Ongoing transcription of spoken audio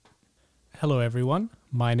Hello everyone,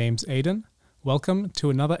 my name's Aidan. Welcome to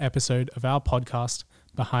another episode of our podcast,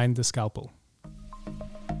 Behind the Scalpel.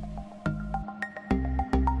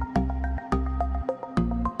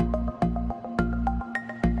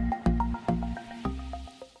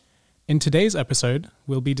 In today's episode,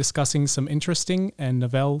 we'll be discussing some interesting and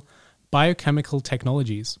novel biochemical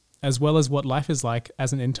technologies, as well as what life is like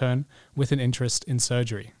as an intern with an interest in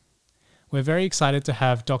surgery. We're very excited to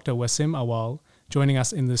have Dr. Wasim Awal joining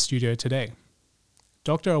us in the studio today.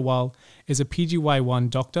 Dr. Awal is a PGY1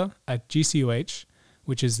 doctor at GCUH,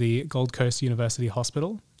 which is the Gold Coast University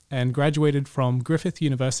Hospital, and graduated from Griffith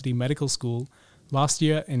University Medical School last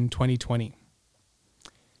year in 2020.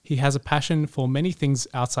 He has a passion for many things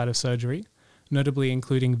outside of surgery, notably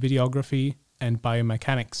including videography and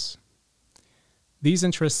biomechanics. These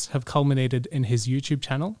interests have culminated in his YouTube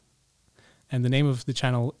channel, and the name of the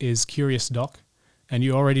channel is Curious Doc, and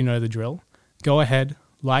you already know the drill. Go ahead,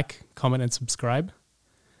 like, comment, and subscribe.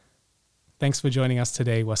 Thanks for joining us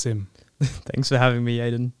today, Wasim. Thanks for having me,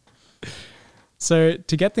 Aidan. So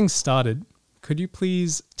to get things started, could you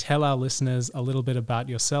please tell our listeners a little bit about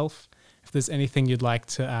yourself, if there's anything you'd like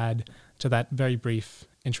to add to that very brief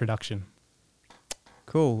introduction?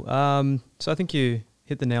 Cool. So I think you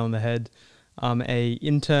hit the nail on the head. I'm an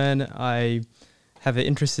intern. I have an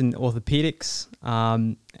interest in orthopedics,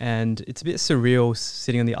 and it's a bit surreal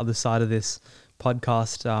sitting on the other side of this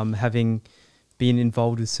podcast, having been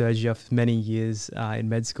involved with surgery for many years in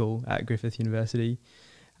med school at Griffith University.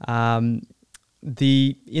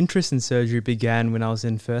 The interest in surgery began when I was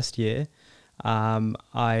in first year.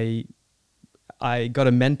 I got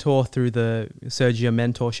a mentor through the Surgery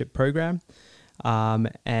Mentorship Program,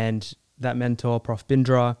 and that mentor, Prof.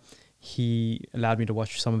 Bindra, he allowed me to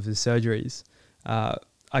watch some of his surgeries.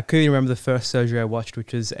 I clearly remember the first surgery I watched,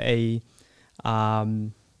 which was a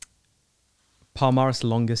palmaris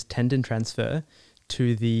longus tendon transfer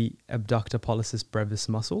to the abductor pollicis brevis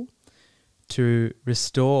muscle to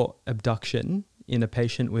restore abduction in a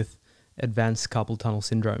patient with advanced carpal tunnel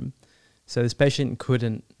syndrome. So this patient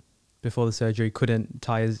before the surgery, couldn't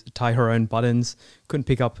tie her own buttons, couldn't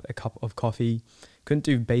pick up a cup of coffee, couldn't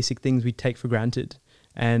do basic things we take for granted.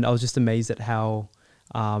 And I was just amazed at how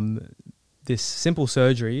this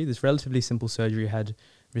relatively simple surgery had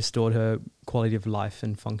restored her quality of life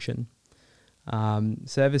and function.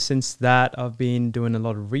 So ever since that, I've been doing a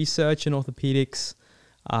lot of research in orthopedics.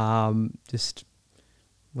 Just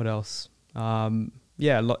what else?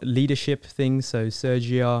 Leadership things. So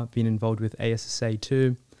Sergia, been involved with ASSA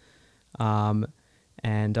too. And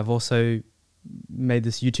I've also made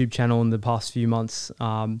this YouTube channel in the past few months,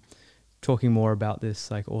 talking more about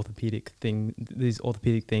these orthopedic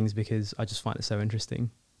things, because I just find it so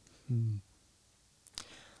interesting.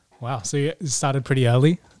 Wow, so you started pretty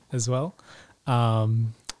early as well.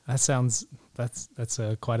 That's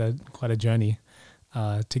quite a journey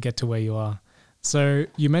to get to where you are. So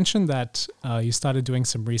you mentioned that you started doing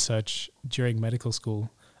some research during medical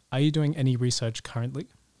school. Are you doing any research currently?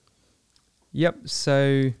 Yep.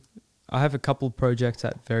 So I have a couple projects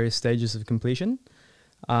at various stages of completion.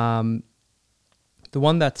 The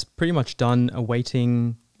one that's pretty much done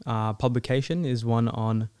awaiting publication is one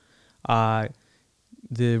on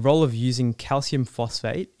the role of using calcium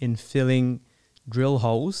phosphate in filling drill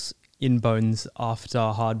holes in bones after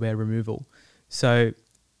hardware removal. So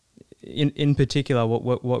in particular,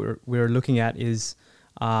 what we're looking at is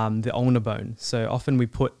the ulnar bone. So often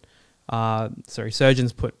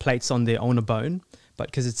surgeons put plates on the ulnar bone, but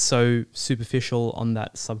because it's so superficial on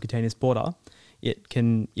that subcutaneous border, it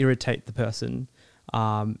can irritate the person,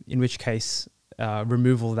 in which case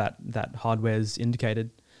removal that hardware is indicated.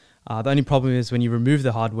 The only problem is when you remove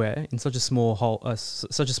the hardware in such a small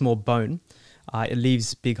bone, it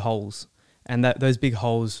leaves big holes, and those big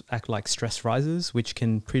holes act like stress risers, which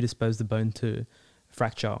can predispose the bone to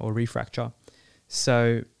fracture or refracture.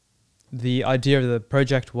 So the idea of the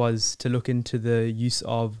project was to look into the use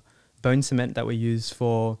of bone cement that we use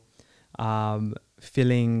for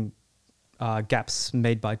filling gaps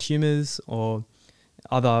made by tumors or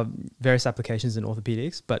other various applications in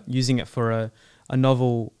orthopedics, but using it for a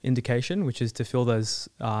novel indication, which is to fill those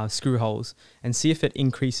screw holes and see if it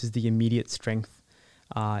increases the immediate strength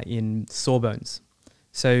in sawbones.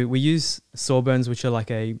 So we use sawbones, which are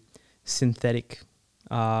like a synthetic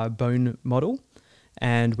bone model,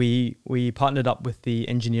 and we partnered up with the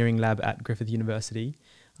engineering lab at Griffith University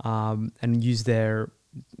and used their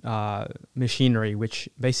machinery, which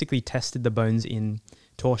basically tested the bones in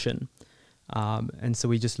torsion. And so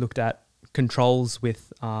we just looked at controls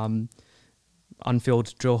with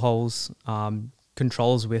unfilled drill holes,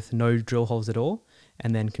 controls with no drill holes at all,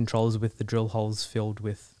 and then controls with the drill holes filled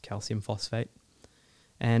with calcium phosphate.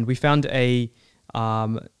 And we found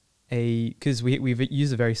because we've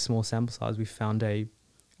used a very small sample size, we found a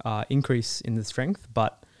increase in the strength,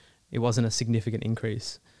 but it wasn't a significant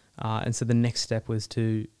increase. And so the next step was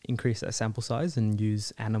to increase that sample size and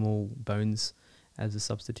use animal bones as a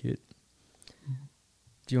substitute.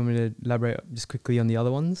 Do you want me to elaborate just quickly on the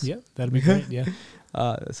other ones? Yeah, that'd be great. Yeah.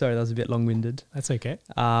 Sorry, that was a bit long-winded. That's okay.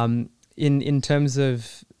 In terms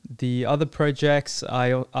of the other projects,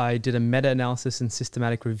 I did a meta-analysis and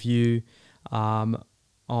systematic review on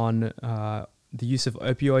the use of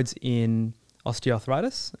opioids in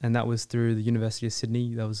osteoarthritis, and that was through the University of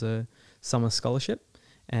Sydney. That was a summer scholarship,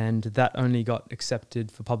 and that only got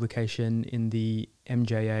accepted for publication in the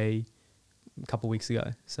MJA a couple of weeks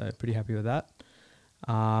ago, so pretty happy with that.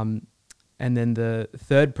 And then the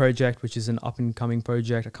third project, which is an up-and-coming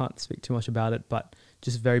project, I can't speak too much about it, but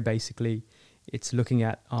just very basically, it's looking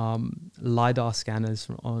at LiDAR scanners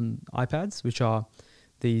on iPads, which are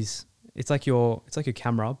these. It's like your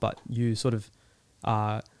camera, but you sort of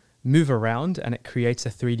move around, and it creates a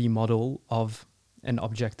 3D model of an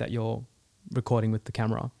object that you're recording with the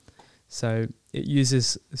camera. So it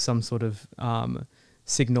uses some sort of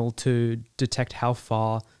signal to detect how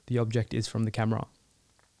far the object is from the camera.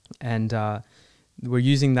 And we're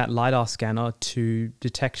using that LiDAR scanner to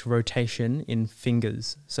detect rotation in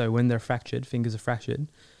fingers. So when fingers are fractured,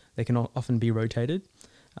 they can often be rotated,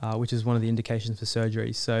 which is one of the indications for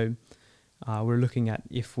surgery. So we're looking at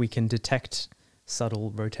if we can detect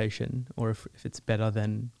subtle rotation, or if it's better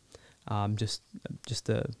than just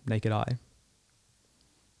the naked eye.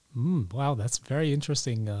 Wow, that's very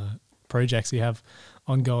interesting projects you have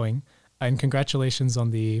ongoing. And congratulations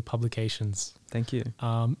on the publications. Thank you.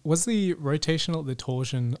 Was the rotational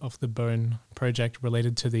torsion of the bone project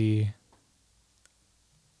related to the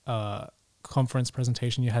conference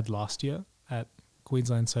presentation you had last year at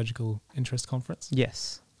Queensland Surgical Interest Conference?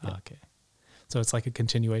 Yes. Okay. So it's like a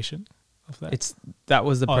continuation of that? That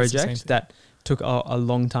was the It's project that took a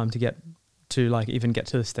long time to get to even get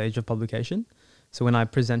to the stage of publication. So when I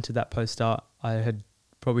presented that poster, I had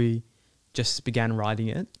probably just began writing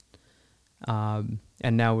it. And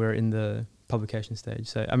now we're in the publication stage.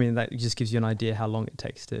 So, I mean, that just gives you an idea how long it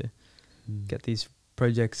takes to get these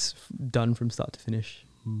projects done from start to finish.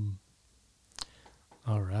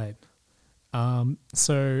 All right.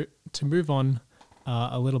 So to move on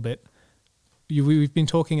a little bit, we've been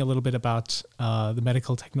talking a little bit about the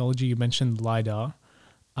medical technology. You mentioned LiDAR.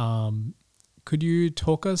 Could you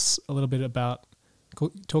talk us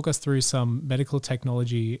through some medical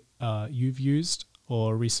technology you've used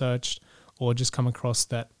or researched or just come across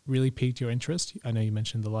that really piqued your interest? I know you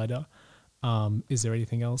mentioned the LiDAR. Is there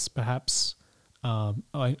anything else perhaps?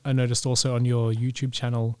 I noticed also on your YouTube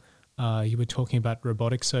channel, you were talking about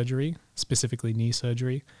robotic surgery, specifically knee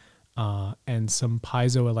surgery, and some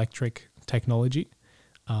piezoelectric technology.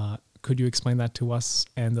 Could you explain that to us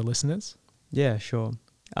and the listeners? Yeah, sure.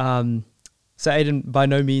 So Aidan, by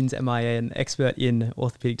no means am I an expert in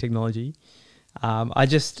orthopedic technology. I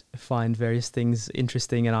just find various things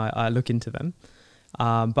interesting and I look into them.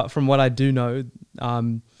 But from what I do know,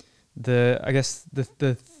 the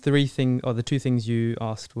two things you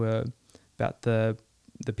asked were about the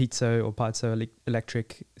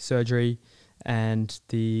piezoelectric surgery and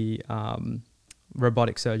the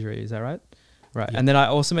robotic surgery. Is that right? Right. Yeah. And then I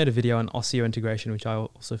also made a video on osseointegration, which I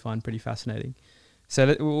also find pretty fascinating.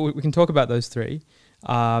 So we can talk about those three.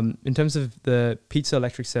 In terms of the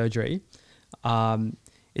piezoelectric surgery,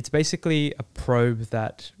 it's basically a probe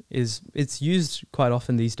that it's used quite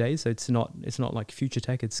often these days. So it's not like future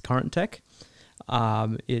tech, it's current tech.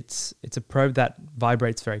 It's a probe that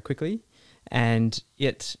vibrates very quickly, and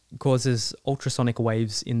it causes ultrasonic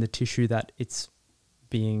waves in the tissue that it's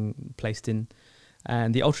being placed in.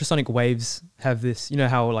 And the ultrasonic waves have this, you know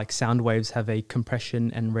how like sound waves have a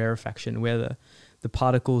compression and rarefaction, where the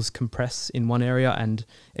particles compress in one area and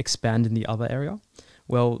expand in the other area.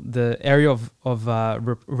 Well, the area of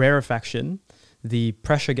rarefaction, the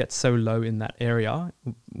pressure gets so low in that area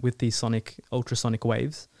with these ultrasonic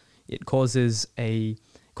waves, it causes the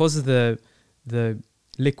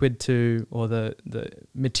liquid or the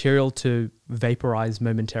material to vaporize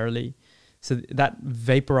momentarily. So that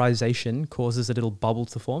vaporization causes a little bubble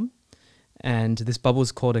to form, and this bubble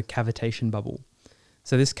is called a cavitation bubble.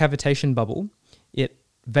 So this cavitation bubble, it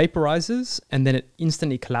vaporizes and then it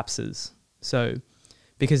instantly collapses. So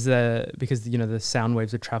because the sound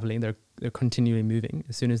waves are traveling, they're continually moving.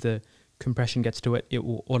 As soon as the compression gets to it, it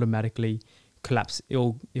will automatically collapse. It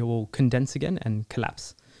will condense again and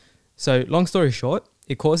collapse. So long story short,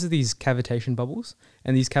 it causes these cavitation bubbles,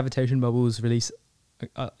 and these cavitation bubbles release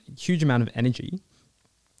a huge amount of energy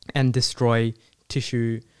and destroy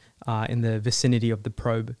tissue in the vicinity of the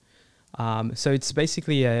probe. So it's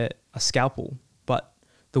basically a scalpel, but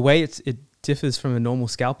the way it differs from a normal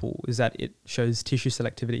scalpel is that it shows tissue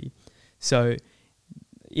selectivity. So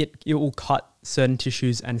it will cut certain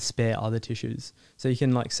tissues and spare other tissues. So you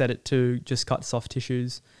can like set it to just cut soft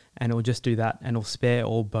tissues, and it will just do that, and it'll spare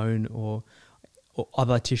all bone or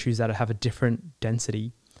other tissues that have a different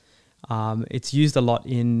density. It's used a lot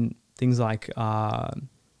in things like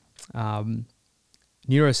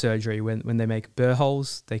neurosurgery. When they make burr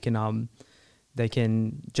holes, they can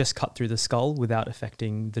just cut through the skull without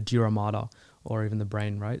affecting the dura mater or even the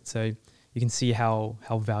brain, right? So you can see how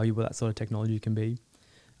valuable that sort of technology can be.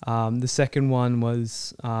 The second one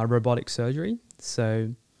was robotic surgery.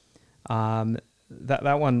 So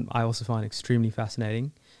that one I also find extremely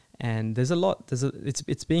fascinating, and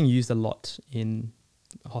it's being used a lot in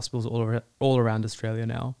hospitals all around Australia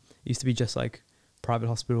now. It used to be just like private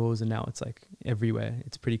hospitals, and now it's like everywhere.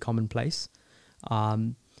 It's pretty commonplace.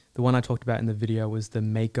 The one I talked about in the video was the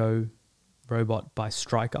Mako robot by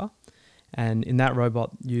Stryker, and in that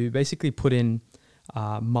robot you basically put in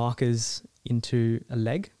markers into a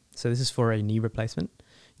leg. So this is for a knee replacement.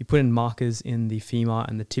 You put in markers in the femur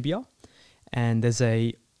and the tibia, and there's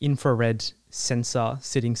a infrared sensor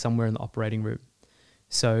sitting somewhere in the operating room.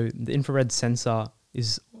 So the infrared sensor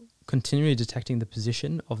is continually detecting the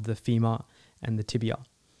position of the femur and the tibia.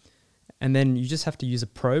 And then you just have to use a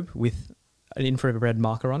probe with an infrared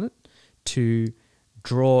marker on it to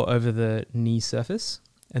draw over the knee surface,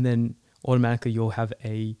 and then automatically you'll have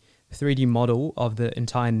a 3D model of the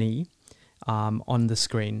entire knee on the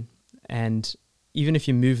screen. And even if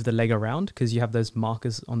you move the leg around, because you have those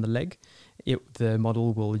markers on the leg, the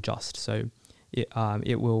model will adjust. So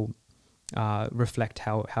it will reflect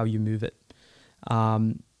how you move it.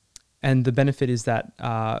 And the benefit is that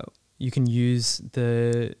you can use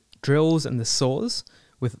the drills and the saws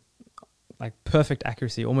with like perfect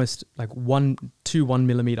accuracy, almost like 1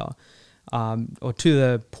 millimeter, or to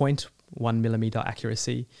the 0.1 millimeter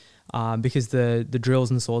accuracy, because the drills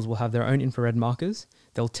and saws will have their own infrared markers.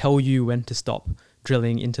 They'll tell you when to stop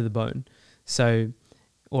drilling into the bone. So,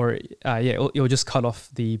 it'll just cut off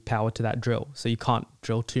the power to that drill, so you can't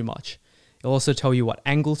drill too much. It'll also tell you what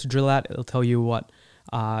angle to drill at. It'll tell you what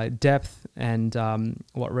depth and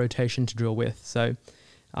what rotation to drill with. So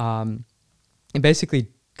it basically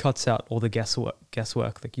cuts out all the guesswork.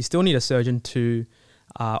 Like, you still need a surgeon to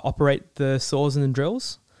operate the saws and the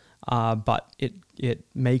drills, but it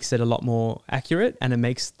makes it a lot more accurate, and it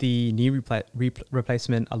makes the knee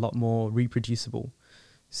replacement a lot more reproducible.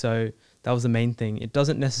 So that was the main thing. It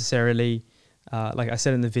doesn't necessarily, like I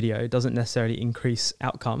said in the video, it doesn't necessarily increase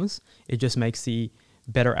outcomes. It just makes the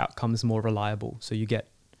better outcomes more reliable. So you get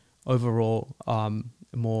overall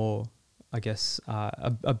more, I guess,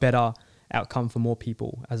 a better outcome for more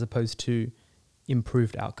people, as opposed to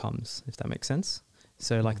improved outcomes, if that makes sense.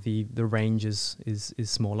 So like the range is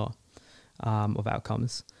smaller of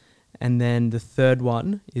outcomes. And then the third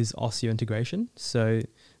one is osseointegration. So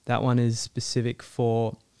that one is specific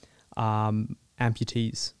for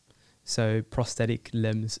amputees, so prosthetic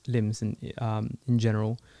limbs in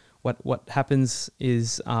general. What happens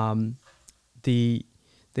is the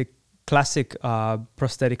classic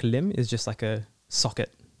prosthetic limb is just like a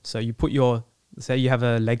socket. So you put say you have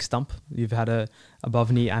a leg stump, you've had a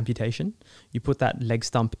above knee amputation, you put that leg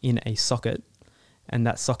stump in a socket, and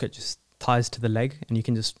that socket just ties to the leg, and you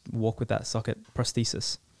can just walk with that socket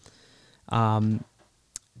prosthesis.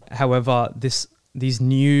 However, these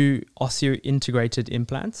new osseo-integrated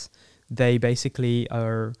implants, they basically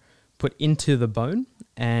are put into the bone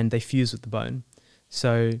and they fuse with the bone.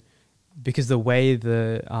 So because the way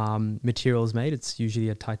the material is made, it's usually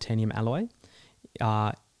a titanium alloy,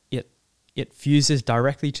 it fuses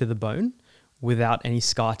directly to the bone without any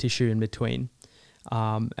scar tissue in between.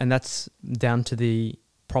 And that's down to the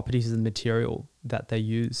properties of the material that they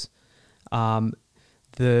use.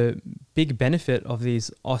 The big benefit of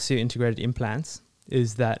these osseo-integrated implants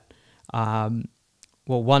is that,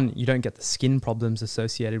 one, you don't get the skin problems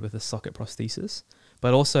associated with a socket prosthesis,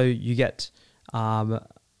 but also you get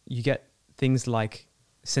things like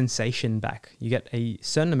sensation back. You get a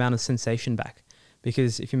certain amount of sensation back,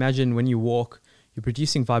 because if you imagine when you walk, you're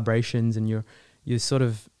producing vibrations, and you're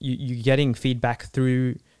getting feedback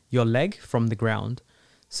through your leg from the ground.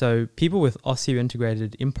 So people with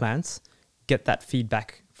osseo-integrated implants get that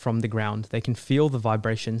feedback from the ground. They can feel the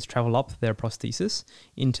vibrations travel up their prosthesis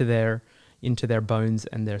into their bones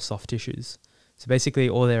and their soft tissues. So basically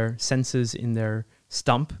all their sensors in their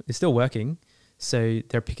stump is still working, so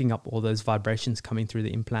they're picking up all those vibrations coming through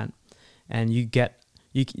the implant, and you get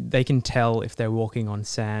they can tell if they're walking on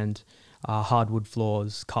sand, hardwood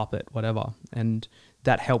floors, carpet, whatever, and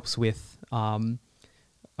that helps with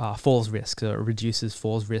falls risk. So it reduces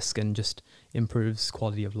falls risk and just improves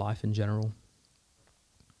quality of life in general.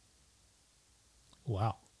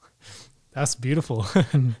 Wow. That's beautiful.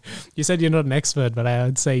 You said you're not an expert, but I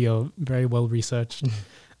would say you're very well researched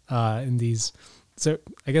in these. So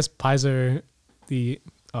I guess Piezo,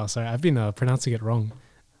 I've been pronouncing it wrong.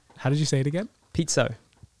 How did you say it again?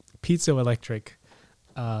 Piezoelectric.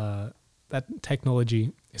 That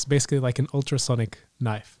technology is basically like an ultrasonic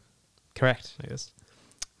knife. Correct. I guess.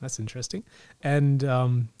 That's interesting. And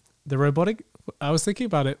the robotic, I was thinking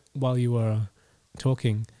about it while you were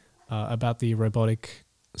talking about the robotic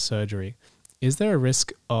surgery. Is there a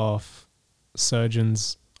risk of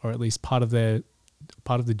surgeons, or at least part of the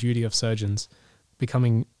duty of surgeons,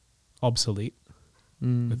 becoming obsolete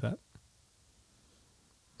with that?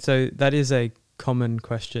 So that is a common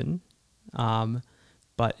question,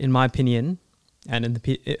 but in my opinion, and in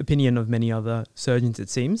the opinion of many other surgeons, it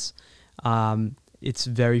seems, it's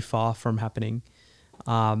very far from happening.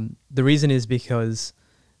 The reason is because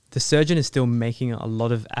the surgeon is still making a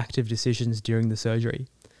lot of active decisions during the surgery.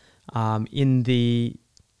 In the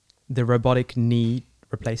robotic knee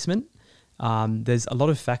replacement, there's a lot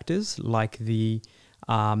of factors like the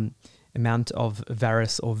amount of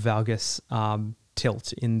varus or valgus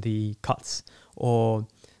tilt in the cuts, or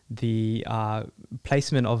the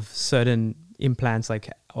placement of certain implants, like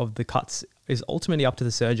of the cuts, is ultimately up to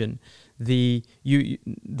the surgeon. The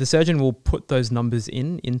surgeon will put those numbers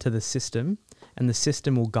into the system, and the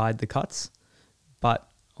system will guide the cuts, but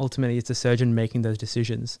ultimately it's the surgeon making those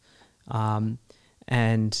decisions.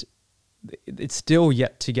 And it's still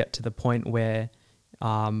yet to get to the point where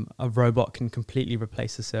a robot can completely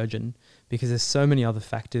replace the surgeon, because there's so many other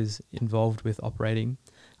factors involved with operating,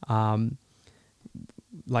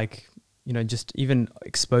 like, just even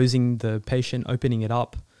exposing the patient, opening it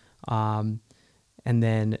up, and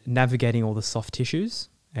then navigating all the soft tissues.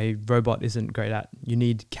 A robot isn't great at. You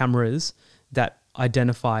need cameras that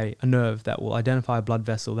identify a nerve, that will identify a blood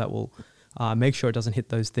vessel, that will make sure it doesn't hit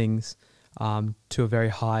those things to a very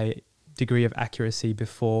high degree of accuracy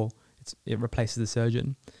before it replaces the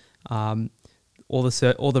surgeon. All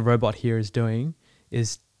the robot here is doing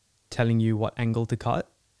is telling you what angle to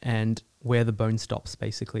cut and where the bone stops,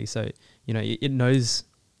 basically. So, it knows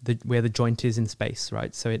where the joint is in space,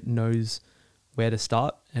 right? So it knows where to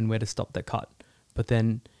start and where to stop the cut. But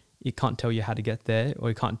then it can't tell you how to get there, or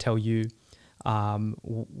it can't tell you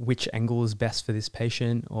which angle is best for this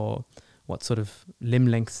patient, or what sort of limb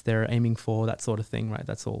lengths they're aiming for, that sort of thing, right?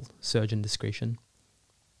 That's all surgeon discretion.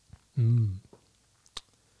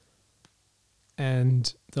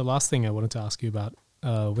 And the last thing I wanted to ask you about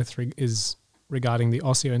is regarding the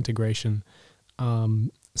osseointegration.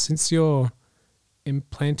 Since you're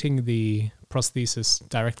implanting the prosthesis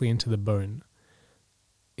directly into the bone,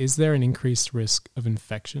 is there an increased risk of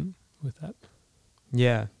infection with that?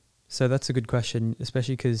 Yeah, so that's a good question,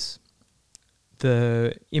 especially because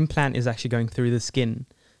the implant is actually going through the skin.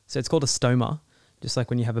 So it's called a stoma, just like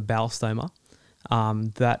when you have a bowel stoma.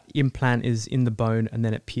 That implant is in the bone and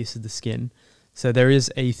then it pierces the skin. So there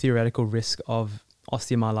is a theoretical risk of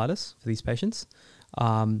osteomyelitis for these patients.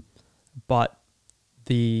 But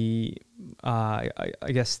I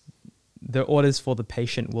guess the orders for the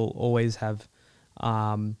patient will always have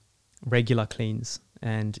regular cleans,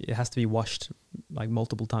 and it has to be washed like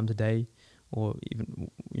multiple times a day, or even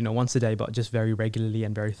once a day, but just very regularly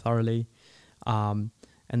and very thoroughly. And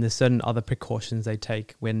there's certain other precautions they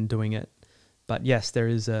take when doing it. But yes, there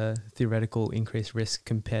is a theoretical increased risk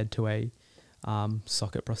compared to a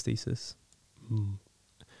socket prosthesis.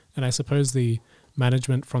 And I suppose the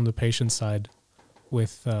management from the patient side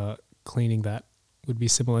with cleaning that would be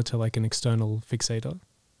similar to like an external fixator.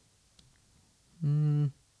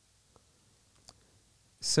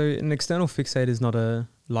 So an external fixator is not a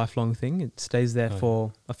lifelong thing. It stays there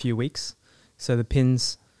for a few weeks. So the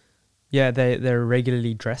pins, they're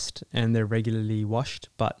regularly dressed and they're regularly washed,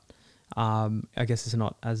 but I guess it's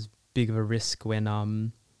not as big of a risk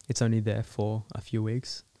when it's only there for a few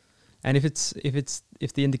weeks. And if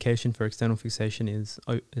the indication for external fixation is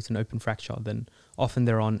it's an open fracture, then often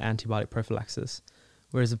they're on antibiotic prophylaxis,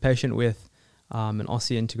 whereas a patient with an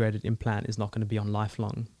osseointegrated implant is not going to be on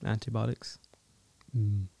lifelong antibiotics.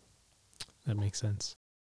 That makes sense.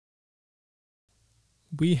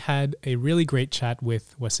 We had a really great chat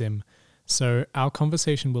with Wasim, so our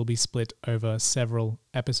conversation will be split over several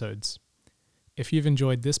episodes. If you've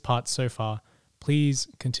enjoyed this part so far, please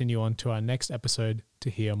continue on to our next episode to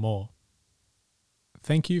hear more.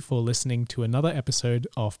 Thank you for listening to another episode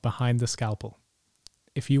of Behind the Scalpel.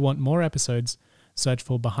 If you want more episodes, search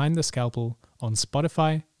for Behind the Scalpel on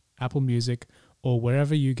Spotify, Apple Music, or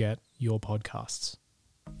wherever you get your podcasts.